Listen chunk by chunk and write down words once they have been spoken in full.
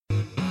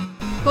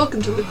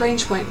Welcome to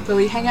Lagrange Point, where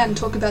we hang out and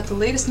talk about the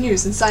latest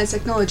news in science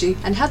technology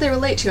and how they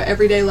relate to your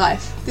everyday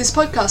life. This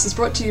podcast is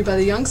brought to you by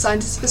the Young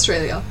Scientists of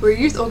Australia. We're a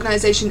youth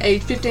organisation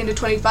aged 15 to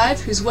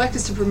 25 whose work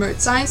is to promote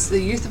science to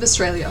the youth of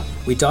Australia.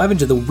 We dive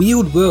into the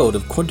weird world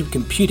of quantum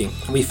computing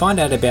and we find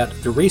out about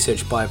the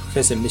research by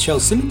Professor Michelle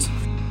Simmons,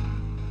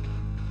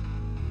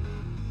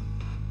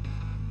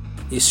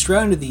 the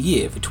Australian of the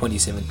Year for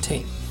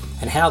 2017,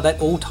 and how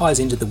that all ties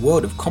into the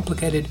world of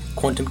complicated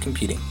quantum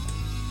computing.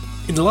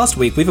 In the last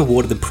week, we've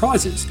awarded the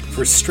prizes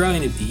for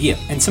Australian of the Year,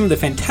 and some of the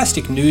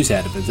fantastic news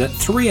out of it is that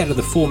 3 out of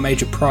the 4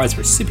 major prize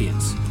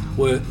recipients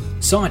were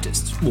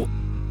scientists. Well,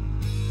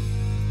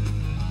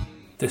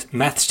 the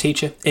maths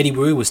teacher, Eddie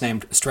Wu, was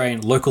named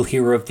Australian Local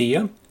Hero of the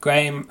Year.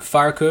 Graham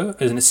Farquhar,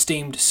 as an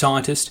esteemed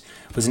scientist,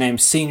 was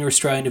named Senior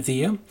Australian of the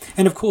Year.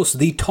 And of course,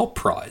 the top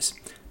prize,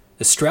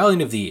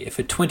 Australian of the Year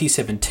for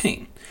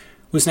 2017,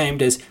 was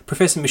named as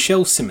Professor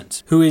Michelle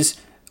Simmons, who is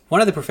one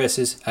of the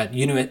professors at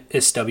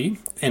UniSW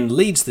and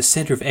leads the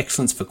Centre of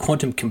Excellence for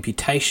Quantum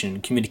Computation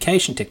and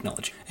Communication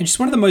Technology. And she's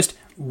one of the most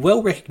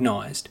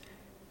well-recognised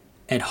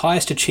and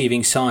highest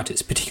achieving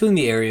scientists, particularly in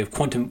the area of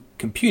quantum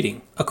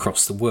computing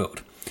across the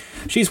world.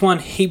 She's won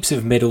heaps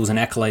of medals and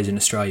accolades in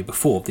Australia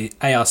before. The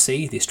ARC,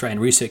 the Australian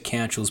Research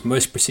Council's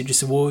most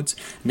prestigious awards,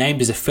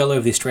 named as a Fellow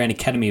of the Australian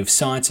Academy of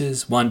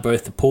Sciences, won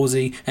both the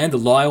Pawsey and the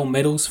Lyell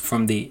medals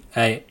from the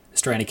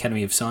Australian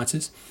Academy of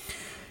Sciences.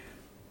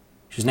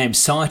 She was named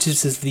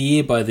Scientist of the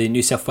Year by the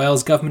New South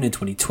Wales Government in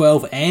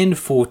 2012 and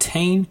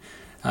 2014.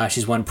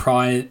 She's won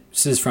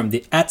prizes from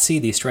the ATSE,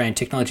 the Australian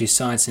Technology,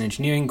 Science and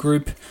Engineering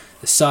Group,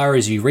 the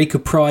SARA's Eureka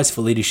Prize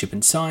for Leadership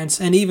in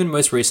Science, and even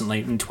most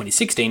recently in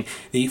 2016,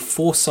 the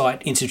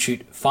Foresight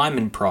Institute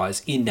Feynman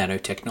Prize in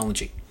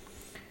Nanotechnology.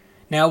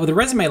 Now, with a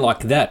resume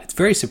like that, it's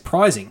very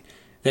surprising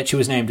that she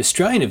was named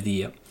Australian of the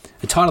Year,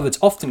 a title that's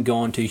often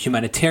gone to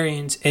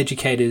humanitarians,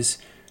 educators,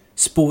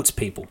 sports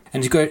people,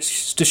 and it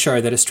goes to show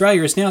that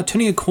Australia is now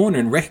turning a corner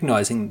and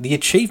recognising the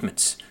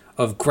achievements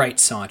of great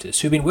scientists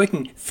who've been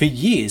working for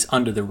years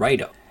under the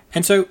radar.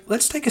 And so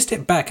let's take a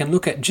step back and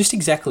look at just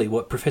exactly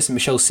what Professor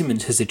Michelle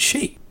Simmons has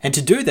achieved. And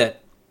to do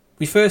that,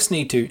 we first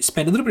need to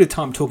spend a little bit of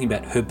time talking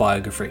about her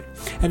biography.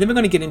 And then we're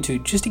going to get into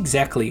just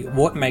exactly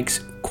what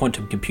makes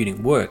quantum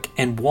computing work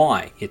and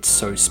why it's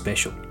so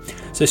special.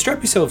 So strap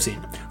yourselves in.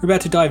 We're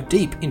about to dive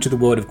deep into the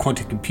world of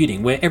quantum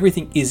computing, where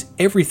everything is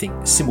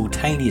everything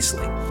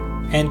simultaneously.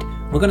 And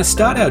we're going to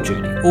start our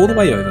journey all the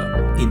way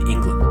over in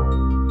England.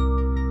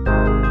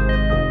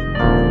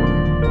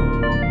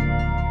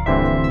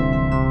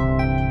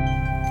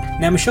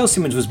 Now, Michelle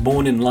Simmons was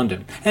born in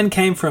London and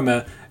came from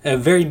a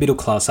very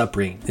middle-class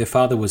upbringing. Her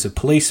father was a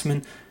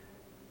policeman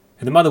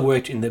and the mother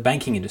worked in the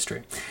banking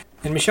industry.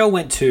 And Michelle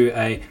went to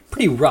a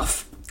pretty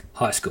rough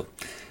high school.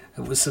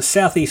 It was a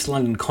South East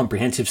London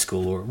comprehensive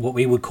school, or what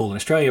we would call in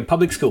Australia a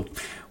public school,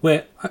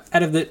 where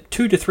out of the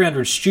 200 to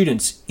 300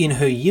 students in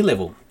her year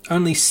level,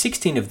 only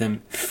 16 of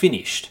them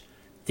finished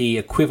the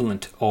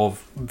equivalent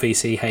of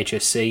VC,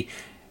 HSC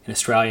in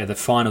Australia, the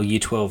final Year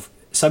 12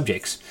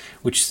 subjects,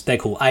 which they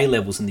call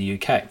A-levels in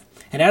the UK.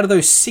 And out of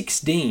those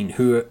 16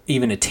 who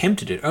even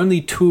attempted it,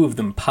 only 2 of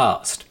them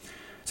passed.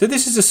 So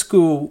this is a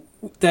school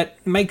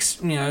that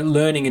makes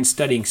learning and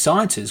studying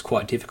sciences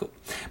quite difficult.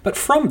 But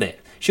from there,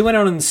 she went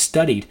on and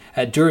studied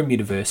at Durham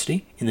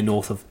University in the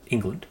north of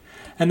England.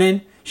 And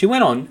then she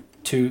went on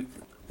to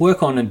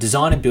work on a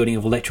design and building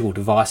of electrical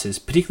devices,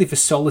 particularly for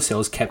solar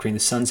cells capturing the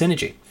sun's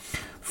energy.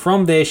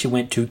 From there, she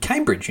went to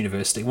Cambridge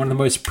University, one of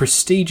the most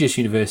prestigious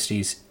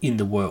universities in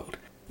the world.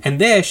 And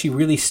there, she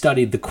really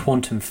studied the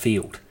quantum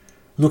field,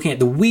 looking at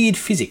the weird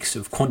physics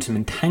of quantum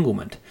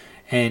entanglement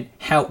and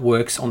how it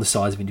works on the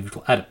size of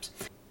individual atoms.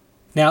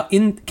 Now,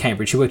 in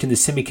Cambridge, she worked in the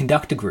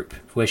semiconductor group,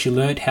 where she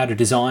learned how to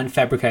design,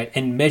 fabricate,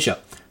 and measure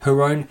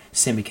her own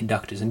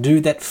semiconductors and do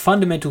that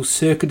fundamental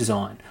circuit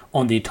design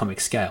on the atomic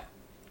scale.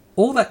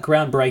 All that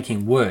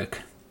groundbreaking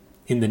work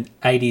in the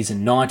 80s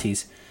and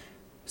 90s,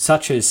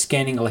 such as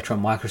scanning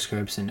electron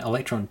microscopes and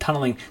electron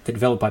tunneling that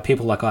developed by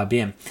people like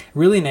IBM,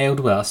 really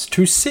enabled us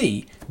to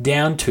see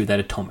down to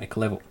that atomic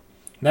level.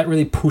 That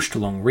really pushed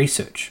along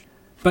research.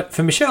 But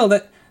for Michelle,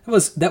 that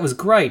was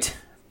great.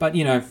 But,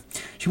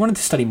 she wanted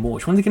to study more.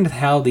 She wanted to get into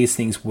how these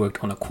things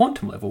worked on a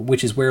quantum level,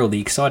 which is where all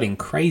the exciting,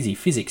 crazy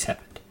physics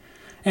happened.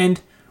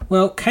 And,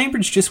 well,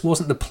 Cambridge just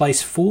wasn't the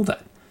place for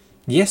that.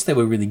 Yes, they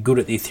were really good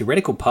at the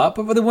theoretical part,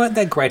 but they weren't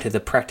that great at the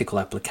practical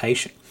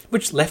application,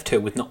 which left her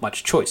with not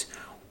much choice.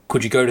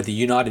 Could you go to the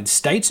United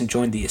States and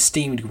join the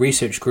esteemed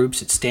research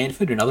groups at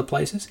Stanford and other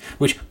places,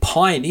 which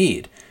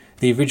pioneered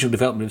the original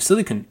development of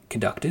silicon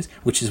conductors,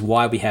 which is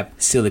why we have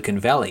Silicon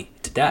Valley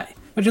today?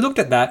 But you looked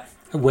at that,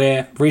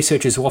 where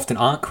researchers who often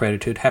aren't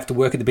credited have to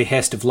work at the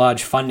behest of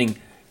large funding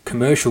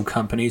commercial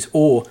companies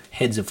or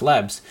heads of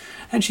labs,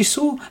 and she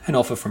saw an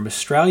offer from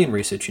Australian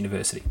Research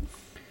University.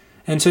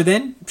 And so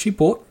then she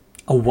bought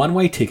a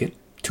one-way ticket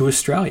to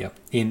Australia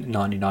in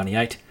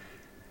 1998.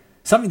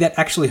 Something that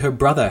actually her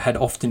brother had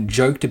often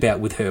joked about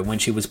with her when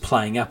she was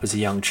playing up as a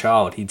young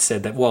child. He'd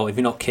said that, well, if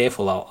you're not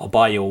careful, I'll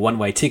buy you a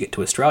one-way ticket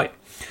to Australia.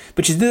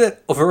 But she did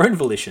it of her own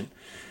volition,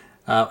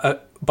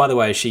 By the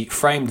way, she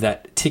framed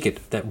that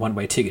ticket, that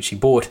one-way ticket she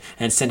bought,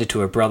 and sent it to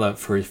her brother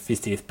for his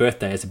 50th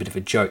birthday as a bit of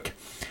a joke.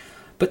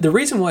 But the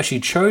reason why she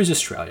chose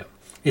Australia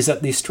is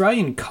that the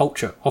Australian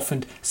culture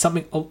offered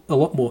something a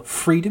lot more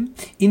freedom,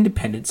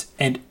 independence,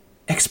 and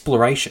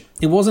exploration.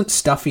 It wasn't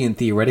stuffy and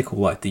theoretical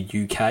like the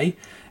UK,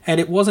 and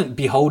it wasn't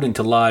beholden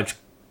to large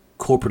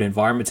corporate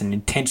environments and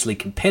intensely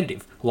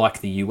competitive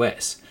like the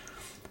US.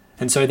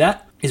 And so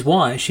that is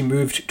why she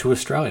moved to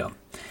Australia.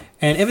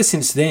 And ever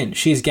since then,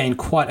 she has gained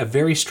quite a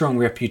very strong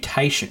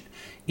reputation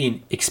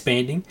in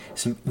expanding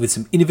with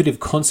some innovative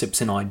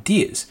concepts and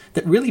ideas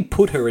that really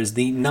put her as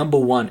the number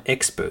one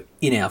expert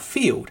in our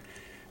field,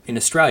 in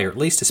Australia at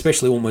least,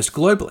 especially almost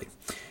globally,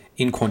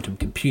 in quantum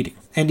computing.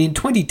 And in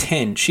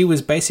 2010, she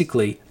was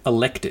basically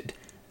elected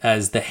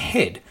as the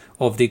head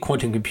of the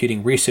Quantum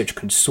Computing Research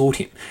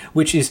Consortium,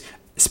 which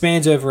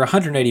spans over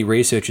 180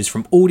 researchers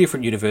from all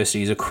different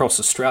universities across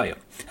Australia.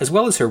 As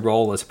well as her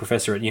role as a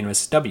professor at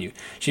UNSW,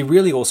 she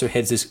really also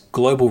heads this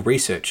global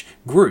research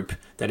group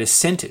that is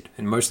centred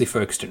and mostly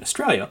focused in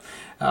Australia,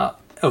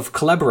 of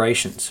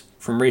collaborations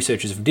from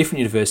researchers of different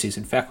universities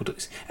and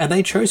faculties. And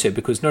they chose her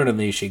because not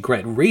only is she a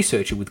great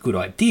researcher with good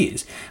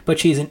ideas, but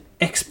she is an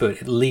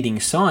expert at leading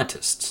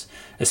scientists,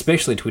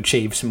 especially to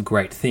achieve some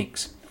great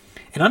things.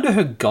 And under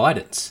her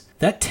guidance,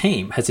 that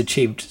team has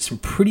achieved some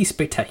pretty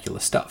spectacular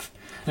stuff.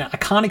 Now, I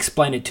can't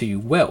explain it to you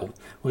well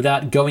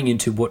without going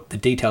into what the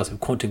details of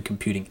quantum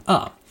computing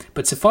are,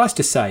 but suffice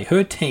to say,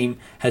 her team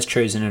has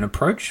chosen an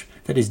approach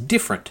that is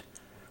different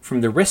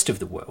from the rest of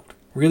the world,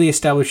 really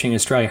establishing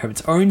Australia have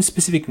its own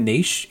specific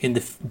niche in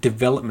the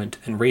development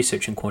and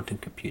research in quantum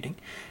computing.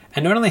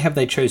 And not only have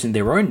they chosen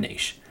their own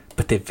niche,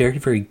 but they're very,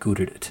 very good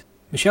at it.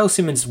 Michelle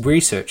Simmons'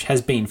 research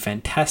has been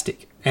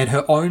fantastic, and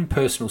her own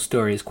personal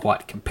story is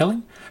quite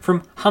compelling,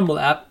 from humble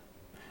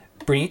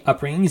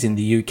upbringings in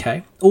the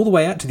UK, all the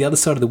way out to the other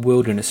side of the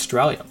world in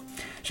Australia.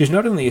 She's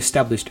not only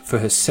established for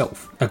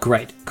herself a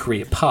great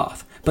career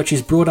path, but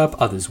she's brought up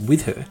others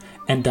with her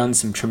and done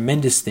some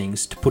tremendous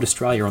things to put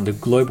Australia on the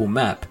global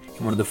map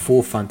in one of the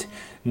forefront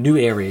new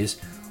areas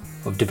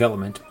of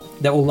development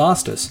that will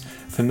last us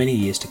for many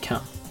years to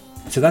come.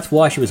 So that's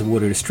why she was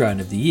awarded Australian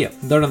of the Year,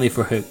 not only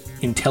for her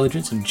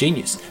intelligence and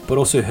genius, but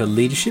also her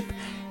leadership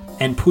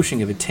and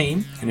pushing of a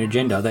team and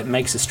agenda that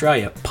makes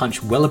Australia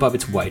punch well above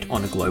its weight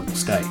on a global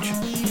stage.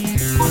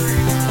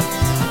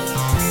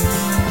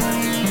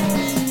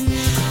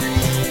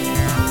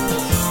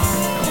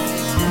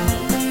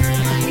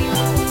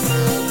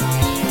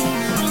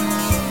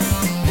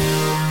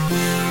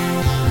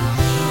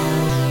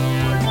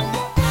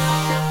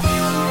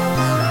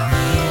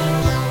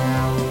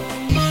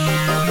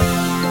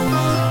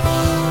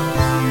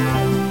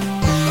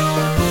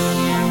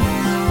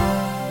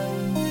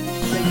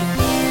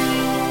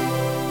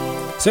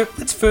 So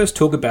let's first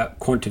talk about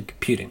quantum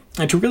computing,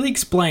 and to really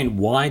explain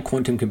why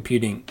quantum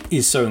computing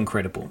is so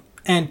incredible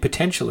and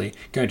potentially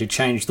going to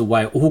change the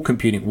way all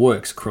computing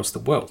works across the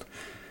world.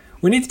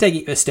 We need to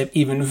take a step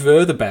even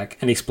further back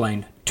and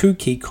explain two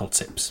key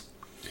concepts.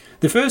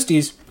 The first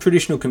is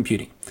traditional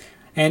computing,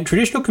 and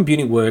traditional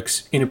computing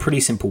works in a pretty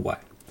simple way.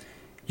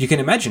 You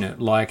can imagine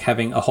it like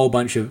having a whole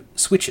bunch of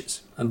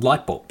switches and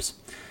light bulbs.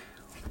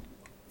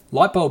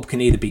 Light bulb can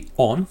either be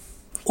on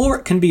or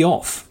it can be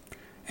off.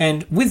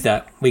 And with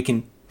that, we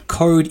can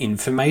code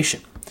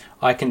information.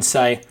 I can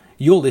say,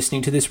 you're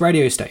listening to this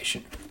radio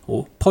station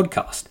or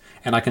podcast,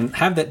 and I can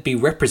have that be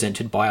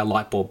represented by a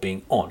light bulb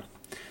being on.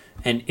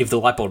 And if the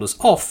light bulb is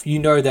off, you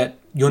know that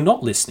you're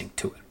not listening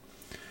to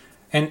it.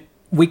 And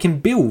we can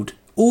build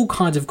all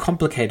kinds of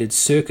complicated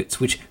circuits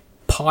which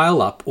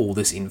pile up all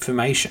this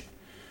information.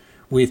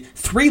 With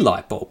 3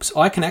 light bulbs,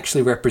 I can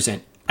actually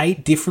represent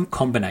 8 different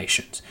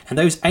combinations. And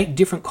those 8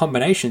 different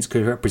combinations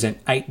could represent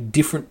 8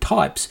 different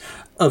types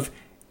of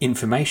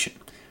information.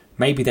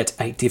 Maybe that's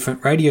 8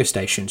 different radio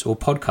stations or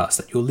podcasts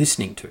that you're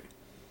listening to.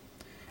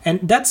 And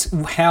that's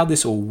how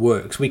this all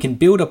works. We can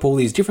build up all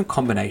these different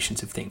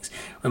combinations of things,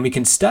 and we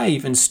can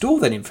save and store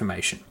that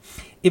information.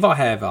 If I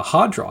have a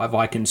hard drive,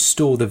 I can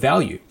store the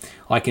value.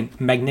 I can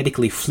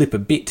magnetically flip a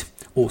bit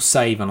or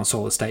save on a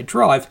solid state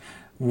drive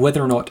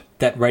whether or not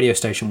that radio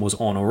station was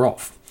on or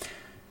off.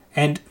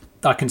 And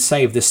I can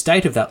save the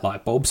state of that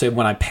light bulb, so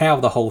when I power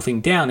the whole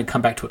thing down and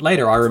come back to it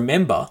later, I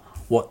remember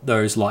what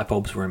those light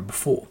bulbs were in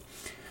before.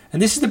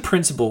 And this is the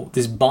principle,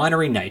 this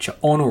binary nature,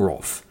 on or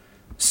off,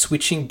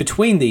 switching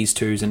between these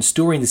twos and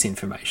storing this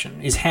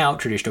information is how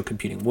traditional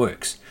computing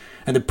works.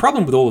 And the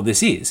problem with all of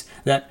this is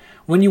that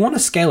when you want to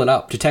scale it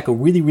up to tackle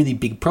really, really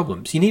big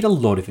problems, you need a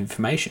lot of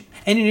information.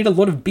 And you need a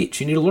lot of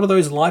bits. You need a lot of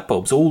those light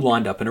bulbs all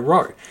lined up in a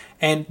row.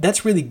 And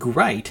that's really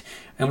great.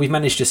 And we've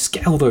managed to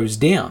scale those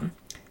down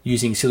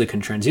using silicon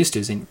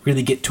transistors and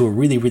really get to a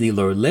really, really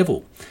low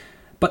level.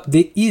 But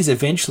there is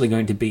eventually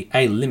going to be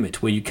a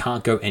limit where you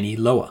can't go any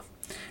lower.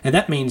 And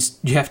that means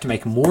you have to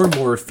make more and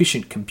more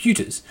efficient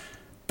computers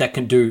that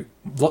can do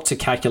lots of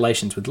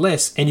calculations with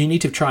less, and you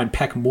need to try and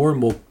pack more and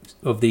more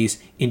of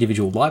these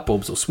individual light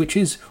bulbs or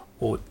switches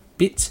or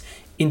bits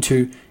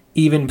into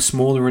even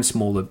smaller and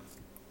smaller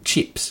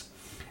chips.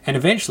 And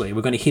eventually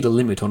we're going to hit a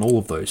limit on all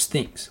of those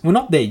things. We're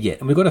not there yet,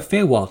 and we've got a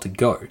fair while to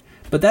go.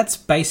 But that's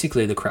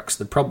basically the crux of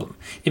the problem.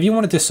 If you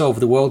wanted to solve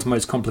the world's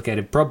most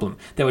complicated problem,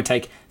 that would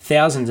take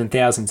thousands and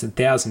thousands and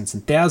thousands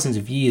and thousands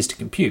of years to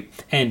compute,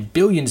 and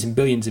billions and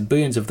billions and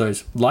billions of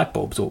those light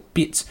bulbs or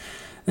bits,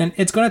 then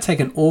it's going to take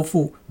an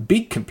awful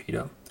big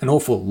computer, an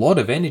awful lot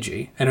of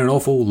energy, and an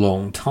awful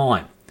long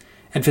time.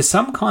 And for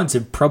some kinds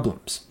of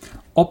problems,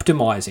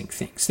 optimizing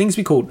things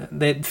we call,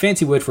 the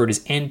fancy word for it is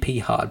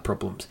NP-hard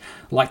problems,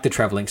 like the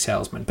traveling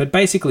salesman, but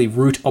basically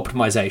route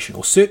optimization,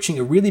 or searching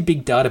a really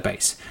big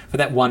database for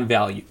that one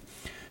value.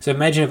 So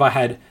imagine if I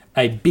had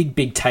a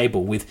big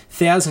table with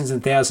thousands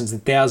and thousands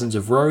and thousands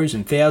of rows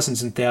and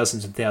thousands and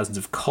thousands and thousands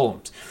of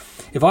columns.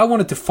 If I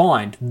wanted to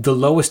find the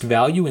lowest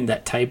value in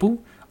that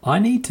table, I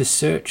need to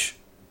search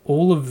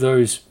all of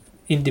those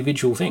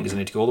individual things. I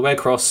need to go all the way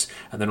across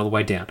and then all the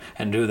way down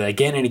and do that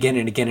again and again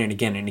and again and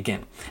again and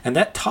again. And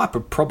that type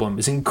of problem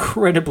is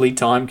incredibly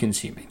time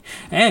consuming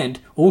and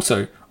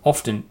also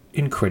often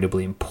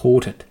incredibly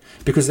important,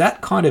 because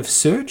that kind of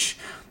search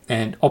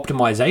and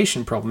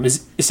optimization problem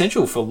is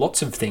essential for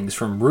lots of things,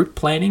 from route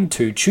planning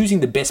to choosing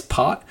the best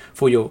part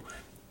for your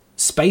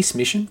space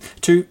mission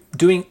to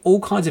doing all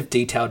kinds of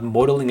detailed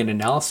modeling and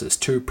analysis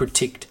to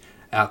predict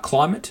our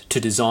climate, to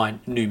design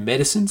new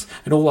medicines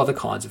and all other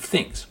kinds of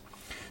things.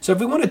 So if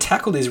we want to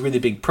tackle these really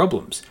big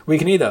problems, we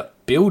can either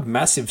build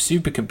massive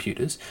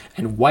supercomputers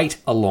and wait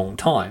a long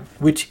time,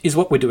 which is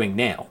what we're doing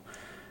now,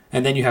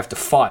 and then you have to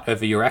fight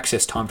over your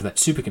access time for that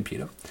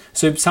supercomputer.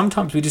 So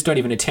sometimes we just don't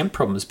even attempt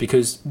problems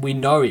because we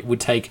know it would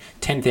take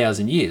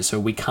 10,000 years, so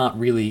we can't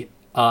really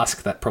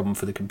ask that problem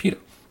for the computer.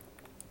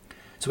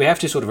 So we have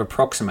to sort of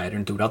approximate it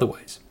and do it other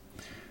ways.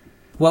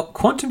 Well,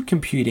 quantum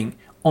computing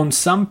on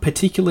some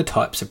particular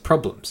types of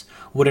problems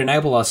would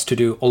enable us to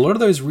do a lot of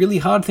those really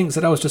hard things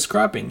that I was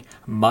describing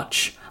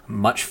much,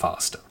 much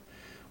faster.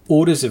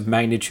 Orders of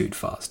magnitude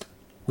faster.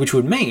 Which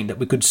would mean that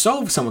we could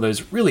solve some of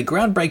those really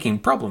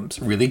groundbreaking problems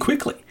really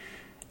quickly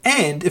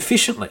and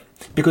efficiently,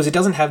 because it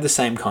doesn't have the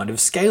same kind of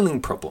scaling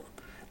problem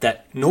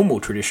that normal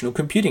traditional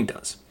computing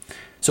does.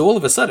 So all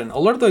of a sudden, a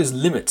lot of those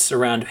limits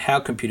around how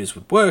computers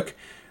would work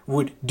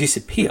would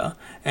disappear,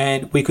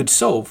 and we could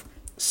solve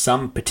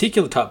some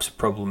particular types of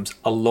problems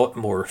a lot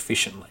more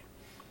efficiently.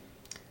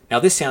 Now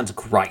this sounds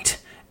great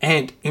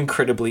and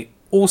incredibly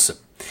awesome.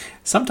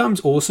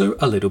 Sometimes also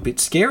a little bit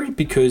scary,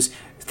 because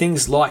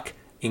things like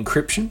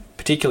encryption,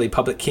 particularly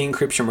public key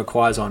encryption,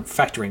 requires on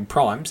factoring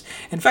primes,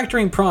 and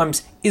factoring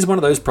primes is one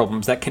of those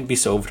problems that can be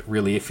solved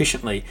really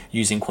efficiently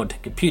using quantum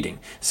computing.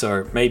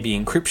 So maybe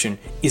encryption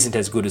isn't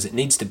as good as it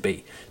needs to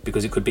be,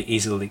 because it could be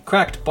easily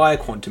cracked by a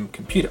quantum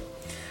computer.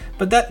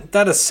 But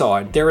that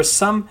aside, there are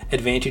some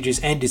advantages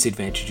and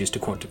disadvantages to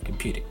quantum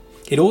computing.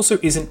 It also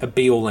isn't a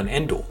be-all and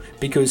end-all,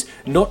 because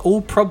not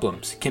all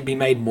problems can be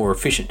made more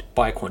efficient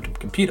by a quantum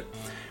computer.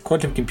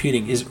 Quantum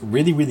computing is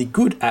really, really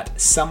good at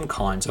some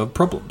kinds of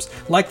problems,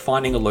 like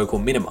finding a local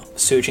minima,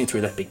 searching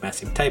through that big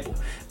massive table.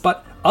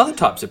 But other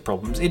types of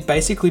problems, it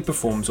basically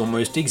performs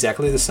almost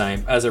exactly the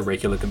same as a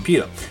regular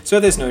computer, so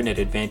there's no net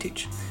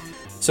advantage.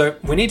 So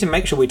we need to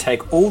make sure we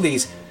take all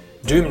these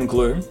doom and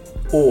gloom,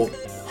 or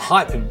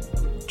hype and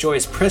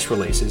joyous press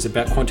releases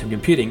about quantum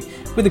computing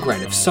with a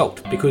grain of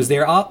salt, because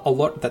there are a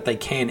lot that they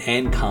can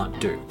and can't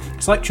do.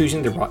 It's like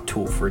choosing the right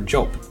tool for a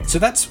job. So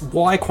that's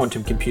why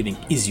quantum computing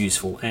is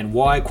useful and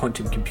why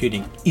quantum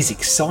computing is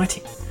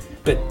exciting.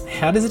 But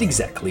how does it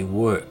exactly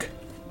work?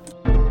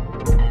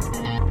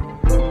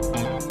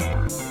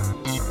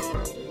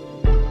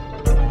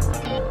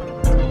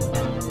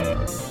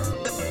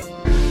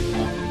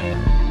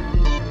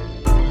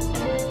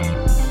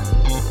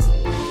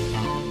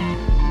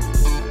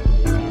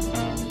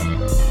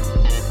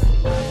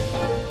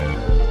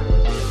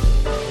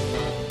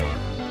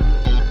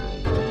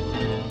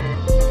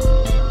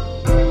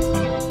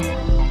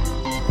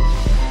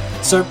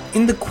 So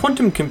in the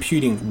quantum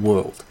computing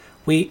world,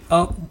 we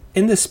are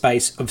in the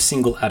space of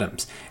single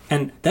atoms,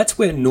 and that's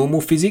where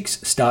normal physics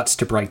starts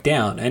to break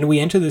down, and we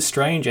enter the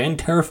strange and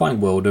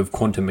terrifying world of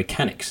quantum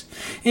mechanics.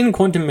 In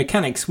quantum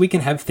mechanics, we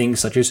can have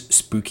things such as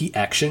spooky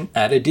action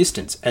at a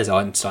distance, as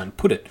Einstein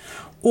put it,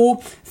 or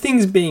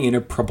things being in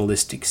a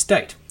probabilistic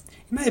state.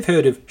 You may have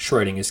heard of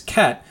Schrödinger's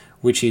cat,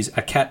 which is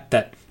a cat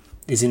that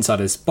is inside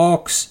this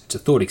box. It's a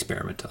thought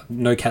experiment.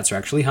 No cats are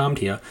actually harmed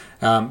here.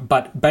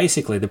 But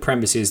basically the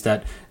premise is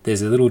that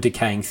there's a little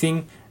decaying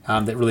thing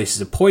that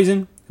releases a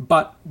poison,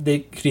 but they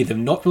could either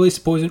not release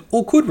the poison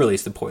or could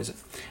release the poison.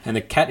 And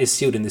the cat is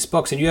sealed in this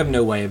box and you have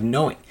no way of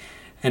knowing.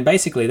 And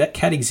basically that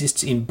cat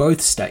exists in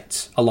both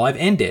states, alive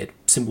and dead,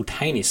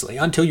 simultaneously,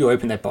 until you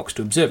open that box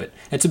to observe it.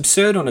 It's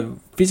absurd on a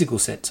physical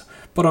sense,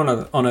 but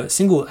on a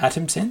single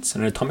atom sense,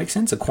 an atomic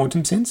sense, a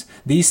quantum sense,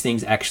 these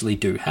things actually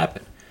do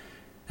happen.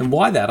 And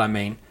by that I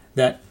mean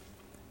that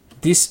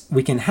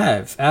we can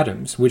have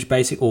atoms,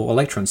 or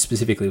electrons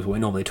specifically is what we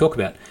normally talk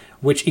about,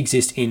 which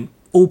exist in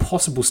all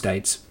possible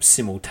states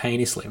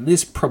simultaneously.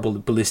 This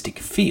probabilistic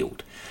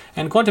field.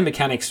 And quantum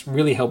mechanics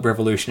really help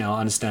revolutionize our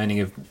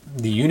understanding of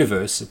the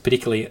universe,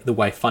 particularly the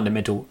way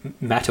fundamental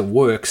matter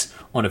works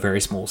on a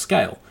very small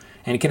scale.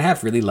 and it can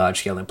have really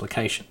large-scale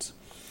implications.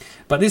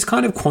 But this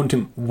kind of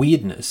quantum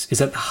weirdness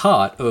is at the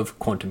heart of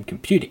quantum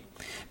computing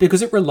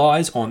because it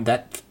relies on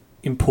that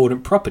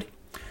important property,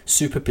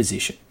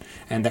 superposition,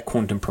 and that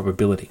quantum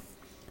probability.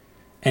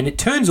 And it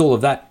turns all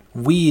of that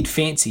weird,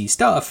 fancy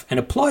stuff and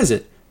applies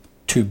it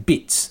to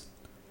bits.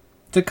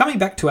 So coming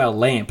back to our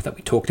lamp that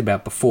we talked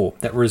about before,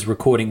 that was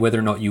recording whether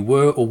or not you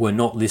were or were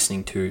not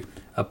listening to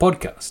a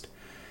podcast.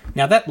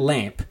 Now that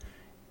lamp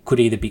could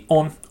either be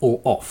on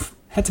or off.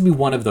 It had to be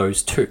one of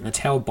those two. That's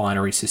how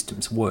binary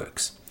systems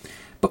works.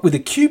 But with a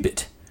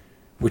qubit,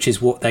 which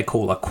is what they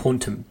call a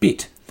quantum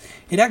bit,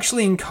 it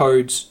actually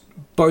encodes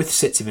both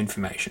sets of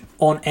information,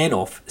 on and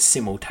off,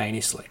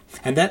 simultaneously.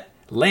 And that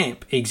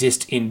lamp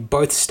exists in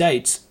both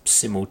states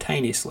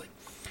simultaneously.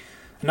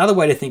 Another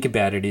way to think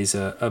about it is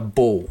a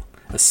ball,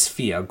 a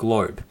sphere, a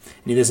globe.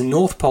 And there's a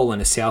north pole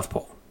and a south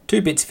pole,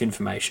 2 bits of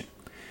information.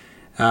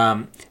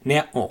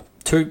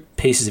 Two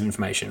pieces of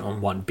information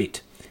on 1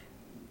 bit.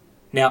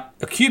 Now,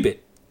 a qubit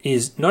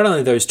is not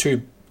only those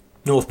 2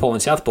 north pole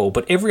and south pole,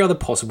 but every other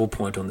possible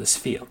point on the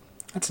sphere.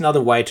 That's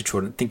another way to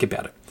try to think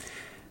about it.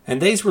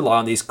 And these rely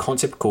on this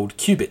concept called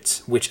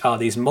qubits, which are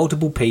these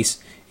multiple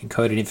piece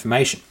encoded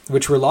information,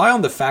 which rely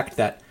on the fact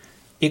that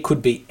it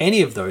could be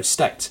any of those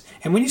states.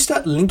 And when you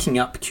start linking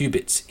up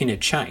qubits in a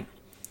chain,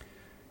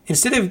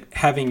 instead of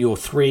having your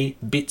 3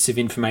 bits of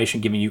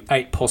information giving you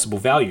 8 possible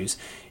values,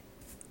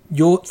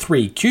 your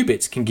 3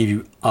 qubits can give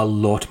you a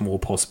lot more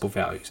possible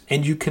values,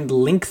 and you can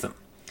link them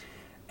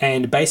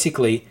and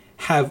basically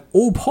have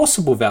all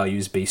possible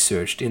values be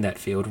searched in that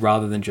field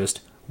rather than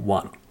just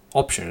one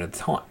option at a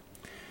time.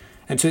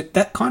 And so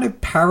that kind of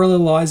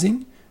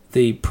parallelizing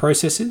the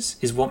processes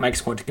is what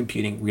makes quantum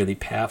computing really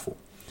powerful.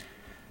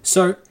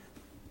 So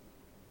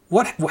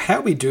how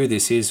we do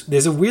this is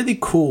there's a really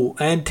cool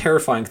and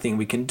terrifying thing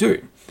we can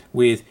do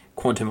with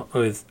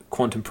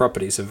quantum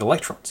properties of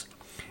electrons.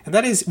 And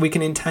that is we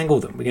can entangle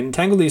them. We can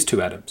entangle these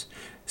 2 atoms,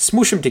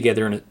 smush them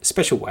together in a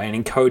special way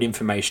and encode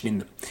information in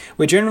them.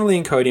 We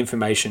generally encode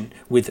information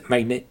with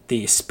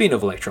the spin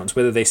of electrons,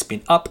 whether they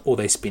spin up or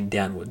they spin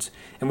downwards.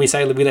 And we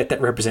let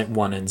that represent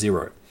 1 and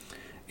 0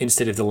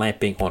 instead of the lamp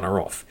being on or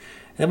off.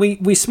 And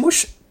we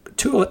smush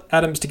 2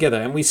 atoms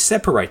together and we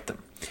separate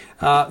them.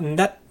 And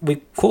that we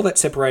call that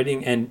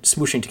separating and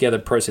smushing together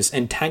process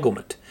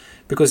entanglement.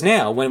 Because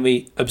now when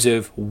we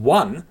observe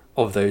one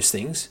of those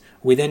things,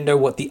 we then know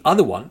what the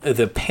other one,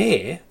 the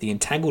pair, the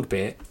entangled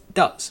pair,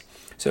 does.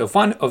 So if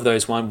one of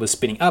those was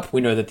spinning up,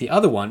 we know that the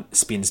other one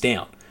spins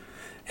down.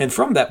 And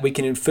from that, we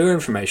can infer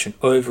information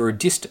over a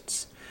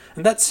distance.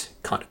 And that's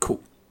kind of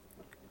cool.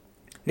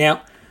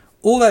 Now,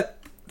 all that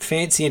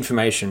fancy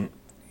information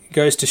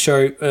goes to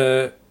show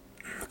a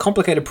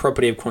complicated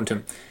property of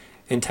quantum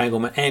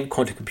entanglement and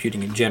quantum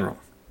computing in general.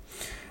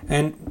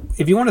 And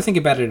if you want to think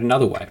about it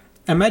another way,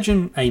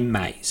 imagine a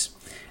maze.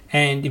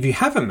 And if you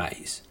have a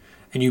maze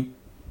and you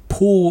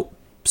pour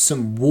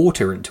some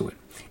water into it,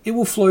 it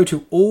will flow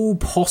to all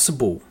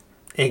possible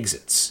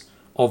exits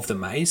of the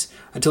maze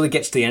until it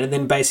gets to the end. And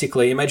then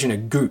basically imagine a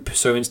goop.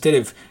 So instead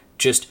of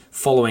just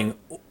following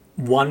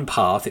one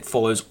path, it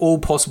follows all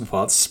possible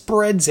paths,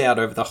 spreads out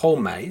over the whole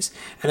maze.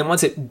 And then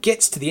once it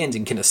gets to the end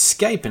and can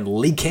escape and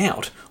leak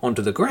out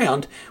onto the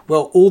ground,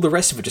 well, all the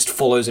rest of it just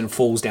follows and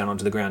falls down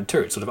onto the ground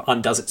too. It sort of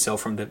undoes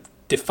itself from the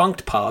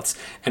defunct paths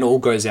and all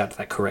goes out to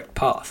that correct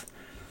path.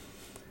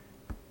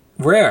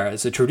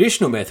 Whereas a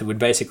traditional method would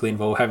basically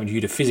involve having you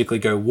to physically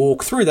go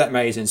walk through that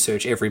maze and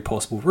search every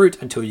possible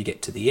route until you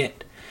get to the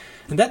end.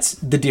 And that's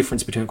the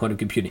difference between quantum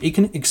computing. It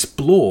can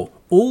explore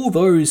all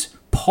those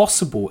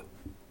possible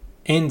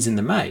ends in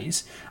the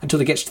maze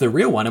until it gets to the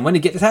real one. And when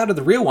it gets out of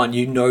the real one,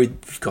 you know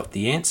you've got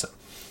the answer.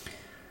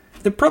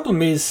 The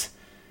problem is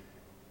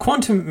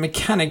quantum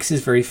mechanics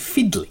is very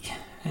fiddly.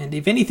 And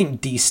if anything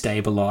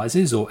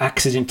destabilizes or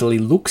accidentally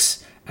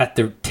looks at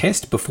the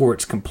test before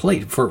it's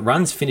complete, before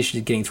it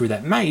finishes getting through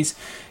that maze,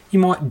 you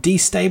might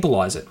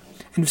destabilize it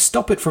and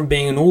stop it from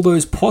being in all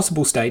those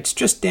possible states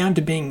just down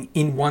to being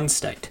in one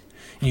state.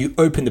 You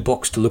open the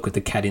box to look at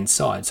the cat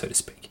inside, so to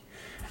speak.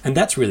 And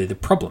that's really the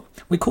problem.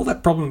 We call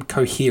that problem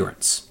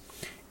coherence.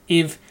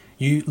 If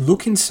you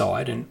look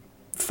inside and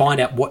find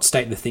out what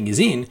state the thing is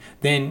in,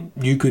 then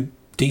you could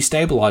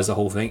destabilize the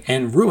whole thing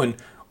and ruin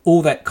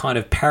all that kind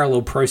of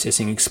parallel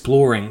processing,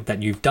 exploring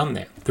that you've done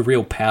there, the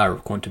real power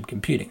of quantum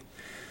computing.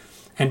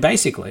 And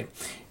basically,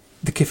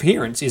 the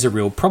coherence is a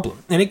real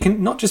problem. And it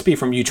can not just be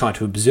from you trying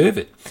to observe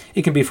it.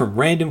 It can be from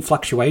random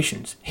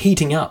fluctuations,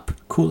 heating up,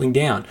 cooling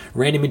down,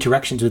 random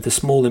interactions with the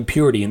small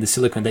impurity in the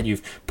silicon that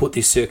you've put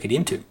this circuit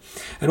into.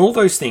 And all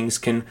those things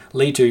can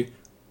lead to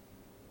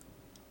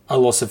a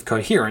loss of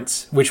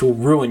coherence, which will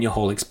ruin your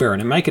whole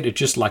experiment and make it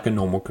just like a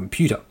normal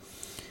computer.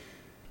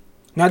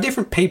 Now,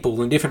 different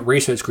people and different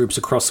research groups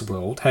across the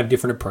world have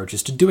different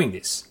approaches to doing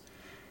this.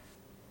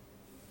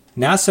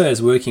 NASA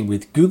is working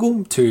with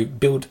Google to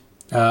build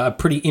a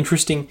pretty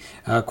interesting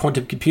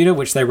quantum computer,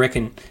 which they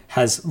reckon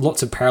has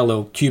lots of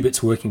parallel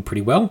qubits working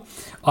pretty well.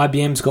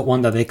 IBM's got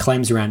one that they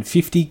claims around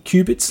 50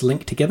 qubits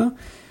linked together.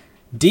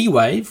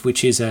 D-Wave,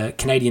 which is a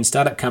Canadian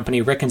startup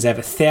company, reckons they have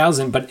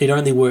 1,000, but it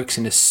only works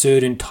in a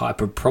certain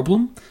type of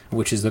problem,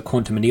 which is the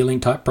quantum annealing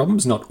type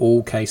problems, not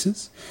all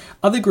cases.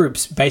 Other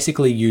groups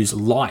basically use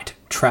light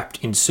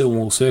trapped in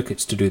small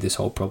circuits to do this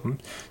whole problem.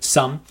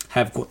 Some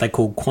have what they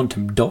call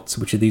quantum dots,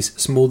 which are these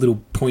small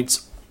little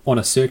points on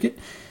a circuit,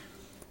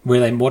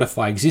 where they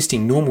modify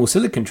existing normal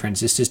silicon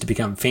transistors to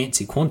become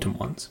fancy quantum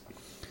ones.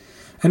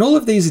 And all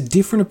of these are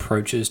different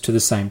approaches to the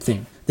same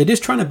thing. They're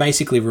just trying to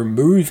basically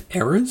remove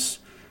errors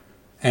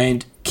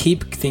and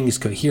keep things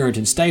coherent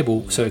and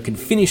stable so it can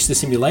finish the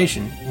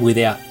simulation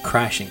without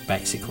crashing,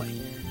 basically.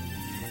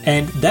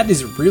 And that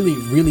is really,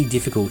 really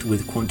difficult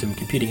with quantum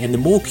computing. And the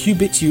more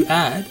qubits you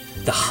add,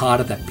 the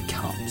harder that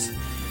becomes,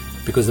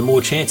 because the more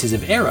chances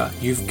of error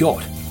you've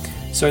got.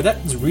 So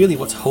that's really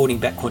what's holding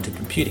back quantum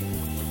computing.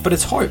 But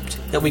it's hoped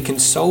that we can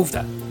solve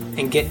that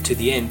and get to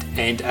the end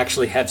and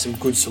actually have some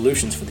good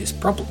solutions for this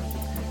problem.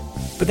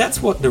 But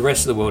that's what the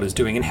rest of the world is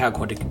doing and how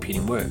quantum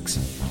computing works.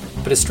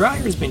 But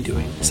Australia has been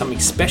doing something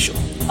special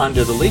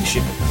under the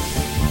leadership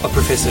of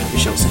Professor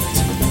Michelle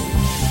Simmons.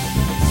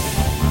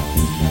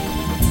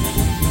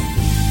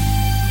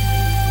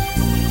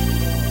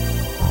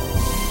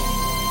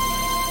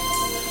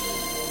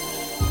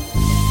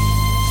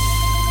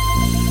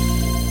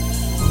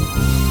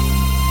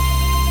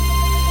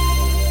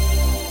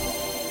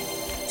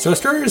 So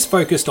Australia is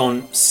focused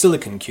on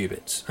silicon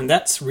qubits, and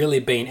that's really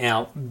been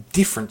our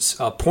difference,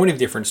 our point of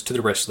difference to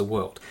the rest of the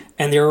world.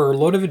 And there are a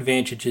lot of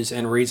advantages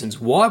and reasons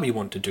why we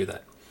want to do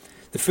that.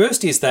 The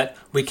first is that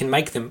we can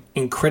make them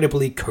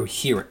incredibly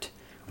coherent,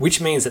 which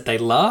means that they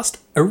last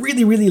a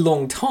really, really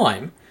long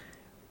time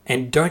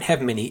and don't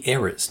have many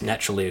errors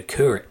naturally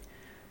occurring.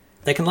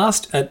 They can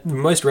last, at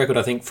most record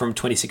I think from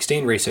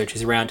 2016 research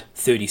is around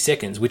 30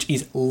 seconds, which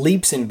is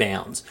leaps and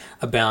bounds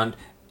about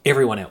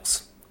everyone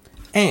else.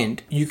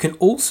 And you can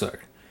also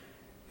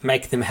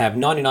make them have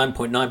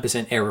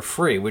 99.9%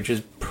 error-free, which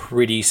is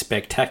pretty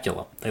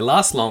spectacular. They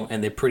last long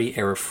and they're pretty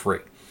error-free.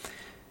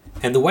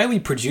 And the way we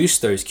produce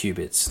those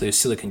qubits, those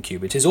silicon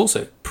qubits, is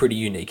also pretty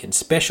unique and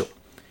special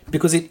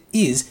because it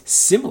is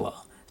similar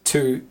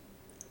to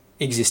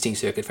existing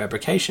circuit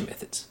fabrication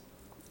methods.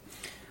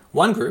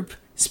 One group,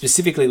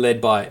 specifically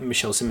led by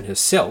Michelle Simmons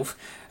herself,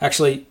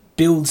 actually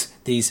builds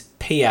these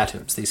P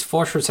atoms, these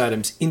phosphorus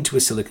atoms, into a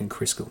silicon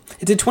crystal.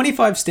 It's a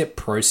 25-step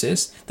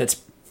process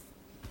that's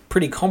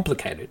pretty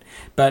complicated,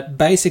 but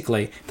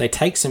basically they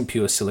take some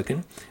pure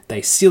silicon,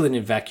 they seal it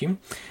in vacuum,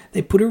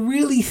 they put a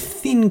really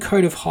thin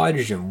coat of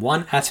hydrogen,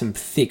 1 atom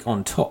thick,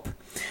 on top.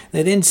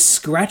 They then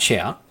scratch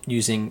out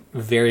using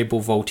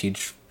variable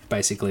voltage,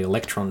 basically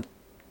electron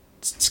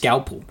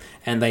scalpel,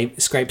 and they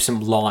scrape some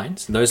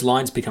lines, and those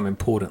lines become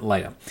important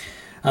later.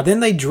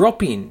 Then they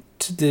drop in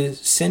to the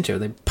center,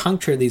 they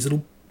puncture these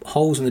little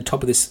holes in the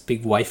top of this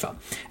big wafer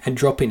and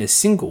drop in a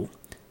single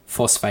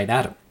phosphate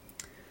atom.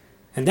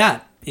 And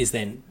that is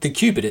then the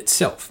qubit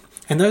itself.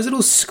 And those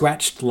little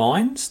scratched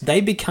lines,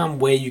 they become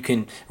where you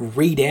can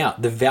read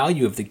out the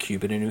value of the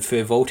qubit and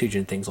infer voltage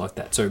and things like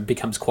that. So it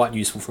becomes quite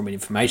useful from an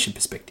information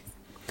perspective.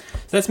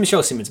 So that's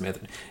Michelle Simmons'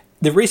 method.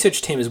 The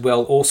research team as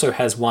well also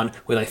has one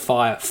where they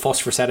fire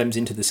phosphorus atoms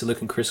into the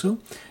silicon crystal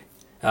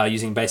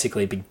using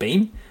basically a big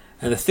beam.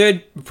 And the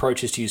third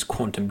approach is to use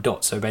quantum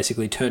dots, so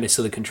basically turn a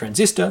silicon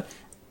transistor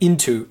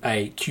into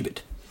a qubit.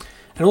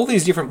 And all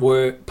these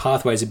different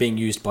pathways are being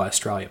used by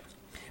Australia.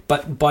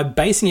 But by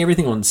basing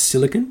everything on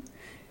silicon,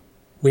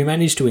 we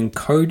managed to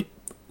encode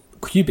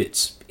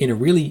qubits in a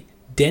really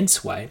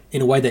dense way,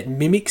 in a way that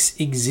mimics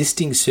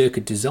existing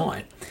circuit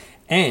design.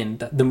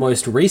 And the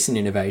most recent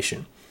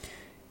innovation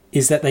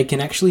is that they can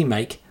actually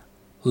make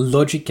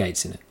logic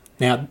gates in it.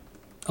 Now,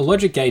 a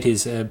logic gate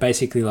is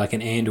basically like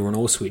an AND or an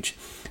OR switch.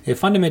 They're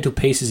fundamental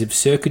pieces of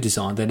circuit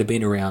design that have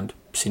been around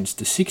since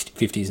the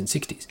 50s and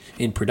 60s,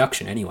 in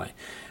production anyway.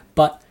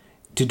 But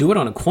to do it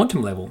on a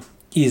quantum level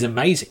is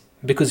amazing,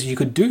 because you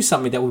could do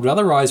something that would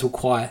otherwise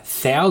require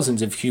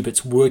thousands of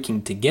qubits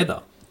working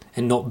together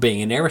and not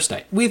being in error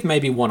state, with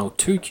maybe 1 or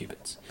 2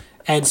 qubits,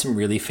 and some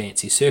really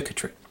fancy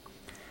circuitry.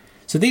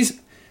 So these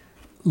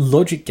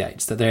logic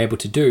gates that they're able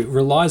to do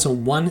relies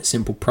on one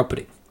simple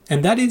property,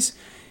 and that is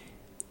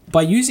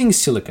by using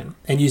silicon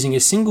and using a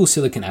single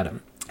silicon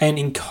atom and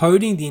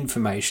encoding the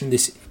information,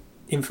 this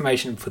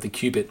information for the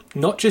qubit,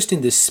 not just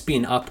in the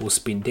spin up or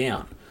spin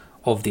down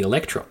of the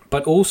electron,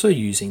 but also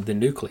using the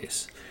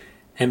nucleus.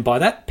 And by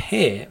that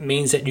pair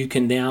means that you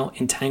can now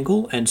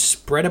entangle and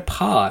spread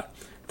apart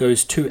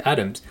those 2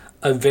 atoms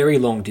a very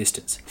long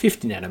distance,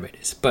 50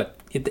 nanometers. But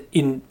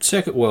in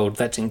circuit world,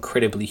 that's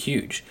incredibly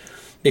huge,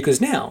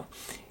 because now,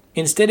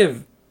 instead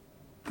of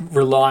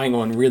relying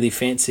on really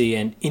fancy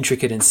and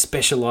intricate and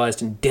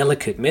specialized and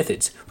delicate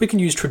methods, we can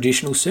use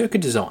traditional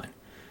circuit design.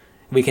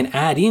 We can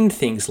add in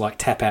things like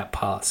tap-out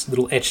paths,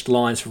 little etched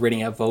lines for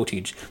reading out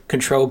voltage,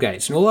 control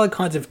gates, and all other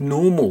kinds of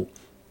normal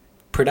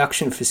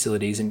production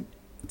facilities and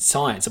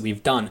science that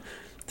we've done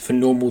for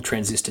normal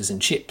transistors and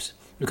chips.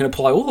 We can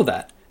apply all of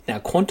that now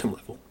quantum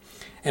level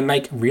and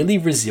make really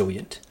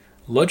resilient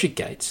logic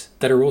gates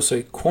that are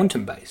also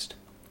quantum-based.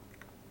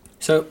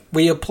 So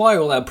we apply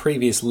all our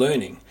previous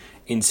learning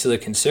in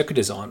silicon circuit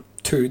design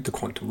to the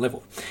quantum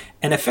level.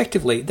 And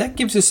effectively, that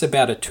gives us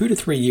about a 2 to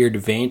 3 year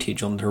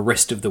advantage on the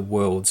rest of the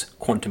world's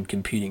quantum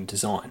computing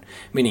design,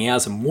 meaning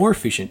ours are more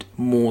efficient,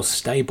 more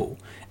stable,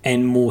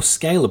 and more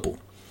scalable.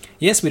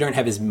 Yes, we don't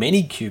have as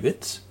many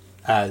qubits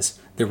as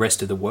the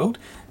rest of the world,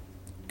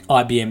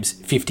 IBM's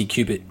 50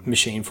 qubit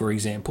machine, for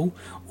example,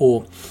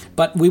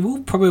 but we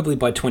will probably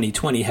by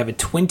 2020 have a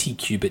 20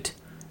 qubit,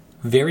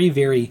 very,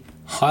 very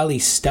highly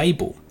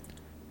stable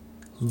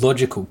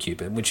logical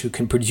qubit, which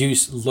can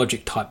produce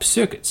logic type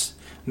circuits,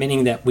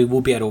 meaning that we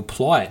will be able to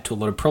apply it to a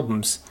lot of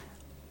problems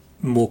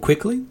more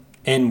quickly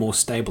and more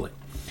stably.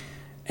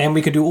 And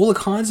we can do all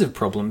kinds of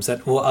problems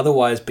that will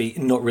otherwise be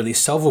not really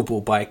solvable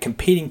by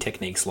competing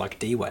techniques like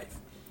D-Wave.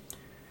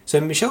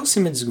 So Michelle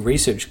Simmons'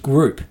 research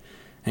group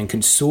and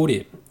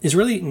consortium is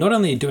really not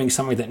only doing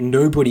something that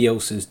nobody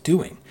else is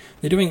doing,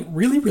 they're doing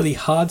really, really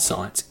hard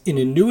science in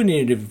a new and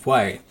innovative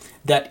way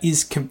that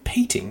is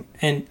competing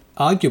and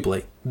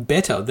arguably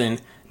better than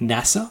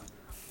NASA,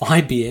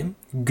 IBM,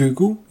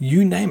 Google,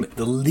 you name it,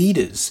 the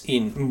leaders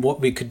in what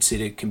we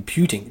consider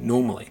computing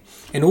normally.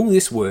 And all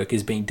this work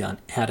is being done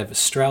out of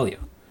Australia.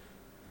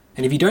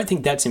 And if you don't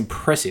think that's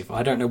impressive,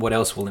 I don't know what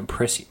else will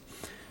impress you.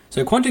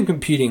 So quantum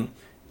computing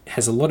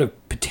has a lot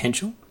of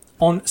potential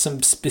on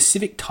some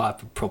specific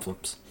type of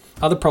problems.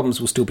 Other problems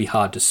will still be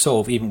hard to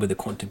solve even with a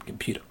quantum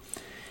computer.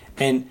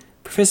 And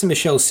Professor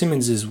Michelle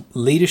Simmons'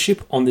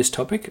 leadership on this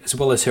topic, as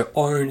well as her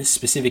own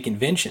specific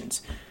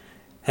inventions,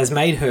 has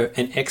made her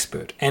an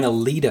expert and a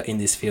leader in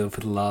this field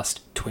for the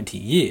last 20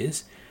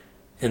 years.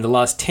 In the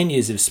last 10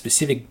 years of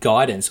specific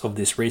guidance of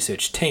this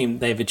research team,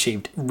 they've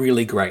achieved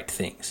really great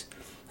things.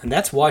 And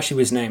that's why she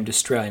was named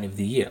Australian of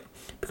the Year,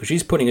 because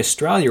she's putting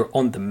Australia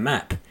on the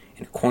map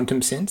in a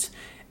quantum sense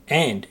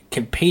and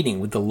competing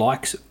with the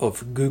likes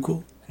of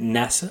Google,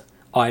 NASA,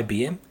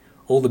 IBM,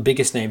 all the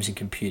biggest names in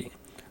computing,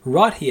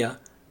 right here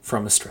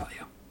from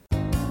Australia.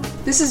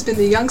 This has been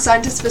the Young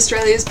Scientists of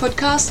Australia's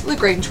podcast,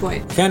 Lagrange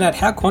Point. Found out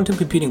how quantum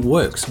computing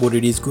works, what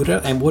it is good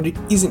at and what it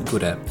isn't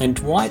good at, and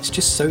why it's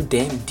just so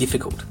damn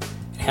difficult,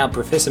 and how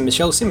Professor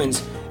Michelle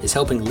Simmons is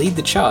helping lead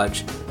the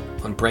charge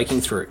on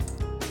breaking through.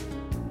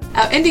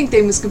 Our ending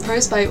theme was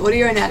composed by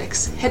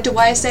Audionautics. Head to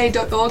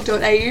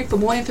ysa.org.au for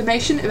more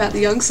information about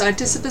the Young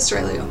Scientists of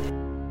Australia.